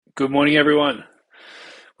Good morning, everyone.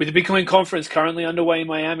 With the Bitcoin conference currently underway in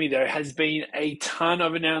Miami, there has been a ton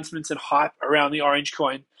of announcements and hype around the Orange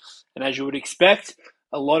coin. And as you would expect,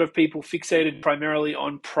 a lot of people fixated primarily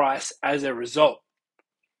on price as a result.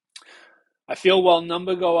 I feel while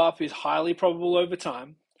number go up is highly probable over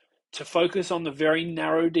time, to focus on the very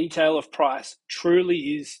narrow detail of price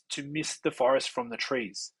truly is to miss the forest from the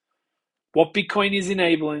trees. What Bitcoin is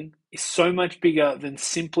enabling is so much bigger than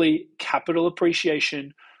simply capital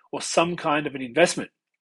appreciation or some kind of an investment.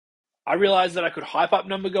 I realized that I could hype up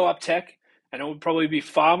number go up tech, and it would probably be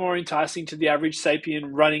far more enticing to the average sapien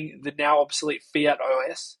running the now obsolete Fiat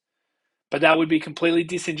OS. But that would be completely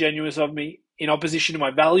disingenuous of me, in opposition to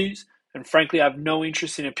my values, and frankly, I have no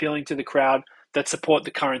interest in appealing to the crowd that support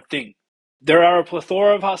the current thing. There are a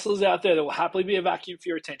plethora of hustlers out there that will happily be a vacuum for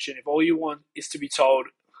your attention if all you want is to be told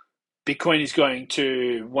Bitcoin is going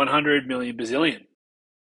to 100 million bazillion.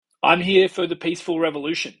 I'm here for the peaceful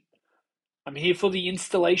revolution. I'm here for the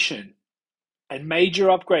installation and major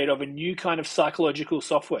upgrade of a new kind of psychological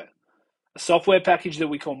software, a software package that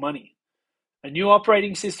we call money, a new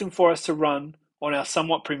operating system for us to run on our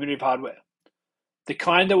somewhat primitive hardware, the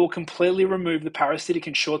kind that will completely remove the parasitic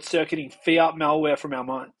and short-circuiting fiat malware from our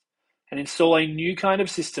minds and install a new kind of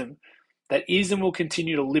system that is and will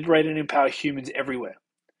continue to liberate and empower humans everywhere.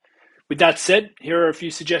 With that said, here are a few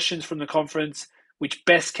suggestions from the conference which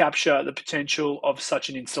best capture the potential of such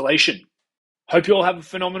an installation. Hope you all have a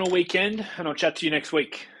phenomenal weekend, and I'll chat to you next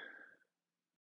week.